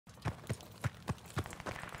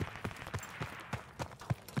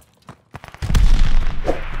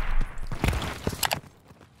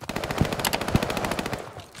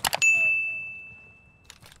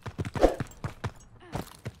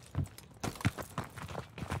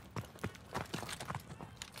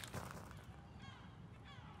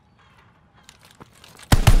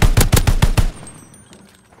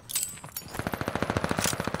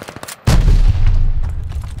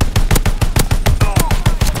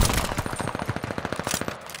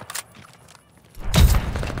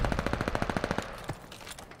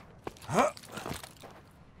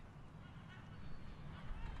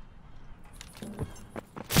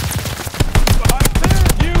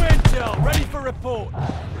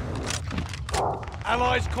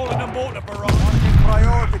Allies calling a mortar barrage.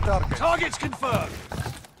 Priority target. Targets confirmed.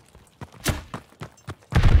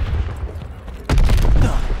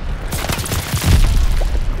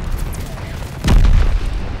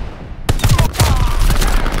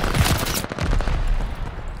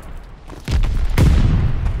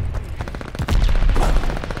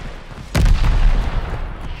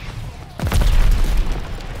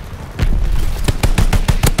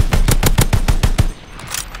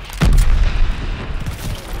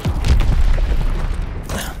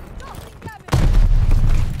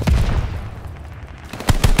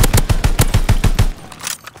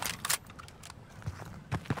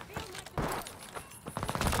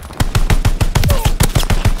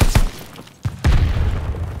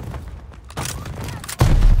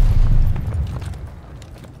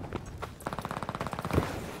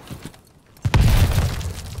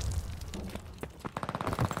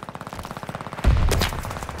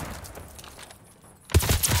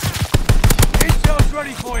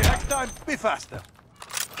 Ready for you. Next time, be faster.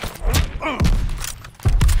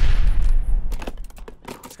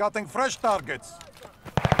 Scouting fresh targets.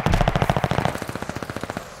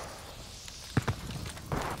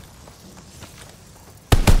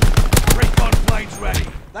 Recon planes ready.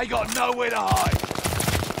 They got nowhere to hide.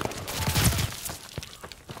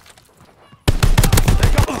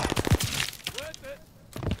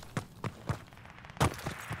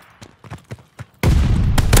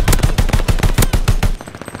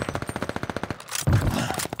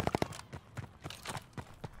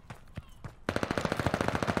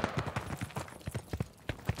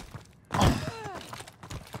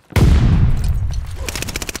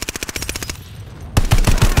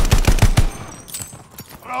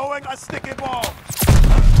 Throwing a sticky bomb.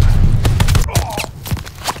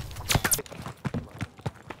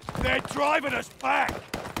 They're driving us back.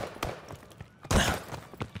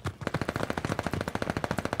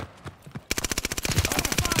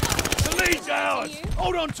 The lead's ours.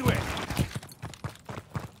 Hold on to it.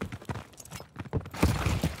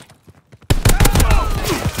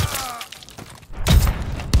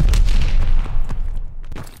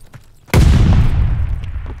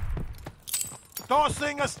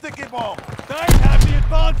 Tossing a sticky bomb. They have the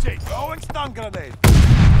advantage. Throwing stun grenade.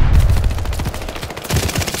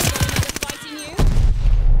 Fighting you?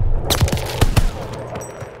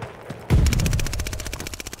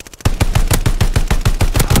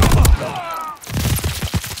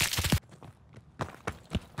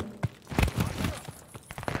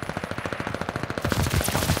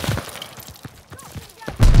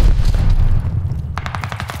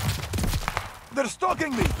 They're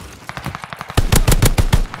stalking me.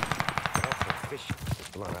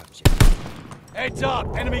 Heads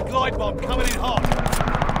up! Enemy glide bomb coming in hot!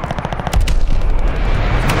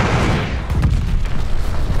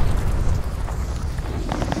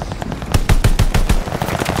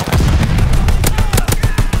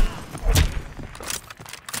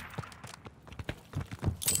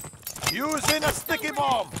 Using a sticky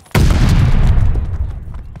bomb.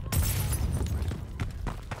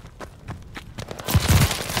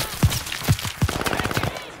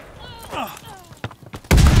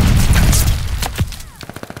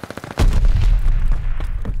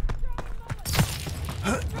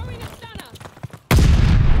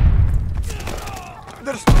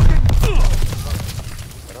 They're stalking.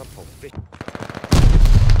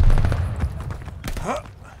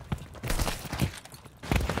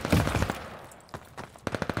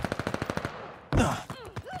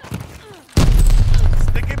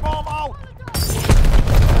 Sticky bomb out.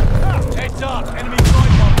 Heads up! Enemy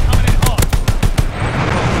glide bomb coming in hot!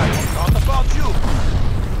 Not about you.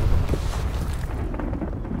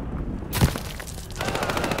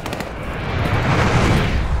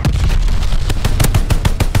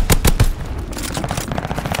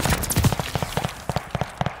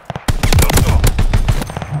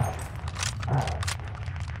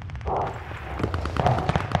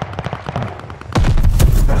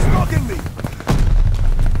 They're stalking me.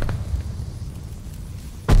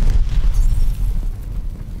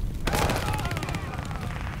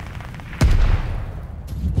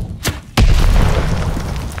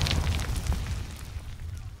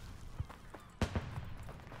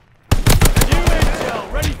 New intel,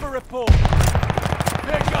 ready for report!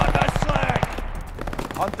 Pick up that slag!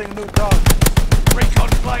 Hunting new targets. Recon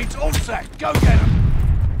planes all set! Go get them!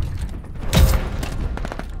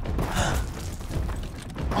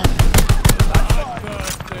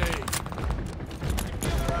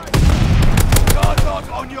 Guard dog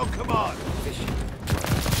on your command!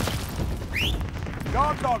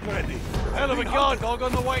 Guard dog ready. Hell of a guard dog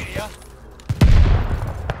on the way to you.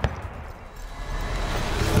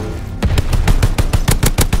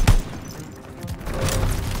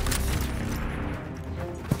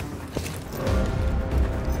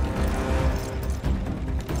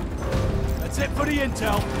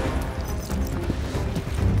 intel.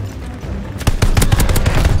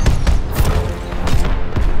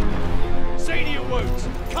 See to your wounds.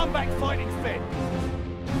 Come back fighting fit.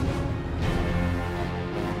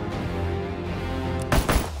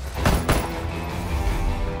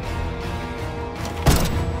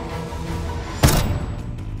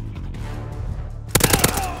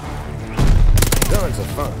 Guns are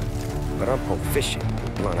fun, but I'm proficient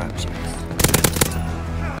with blunt objects.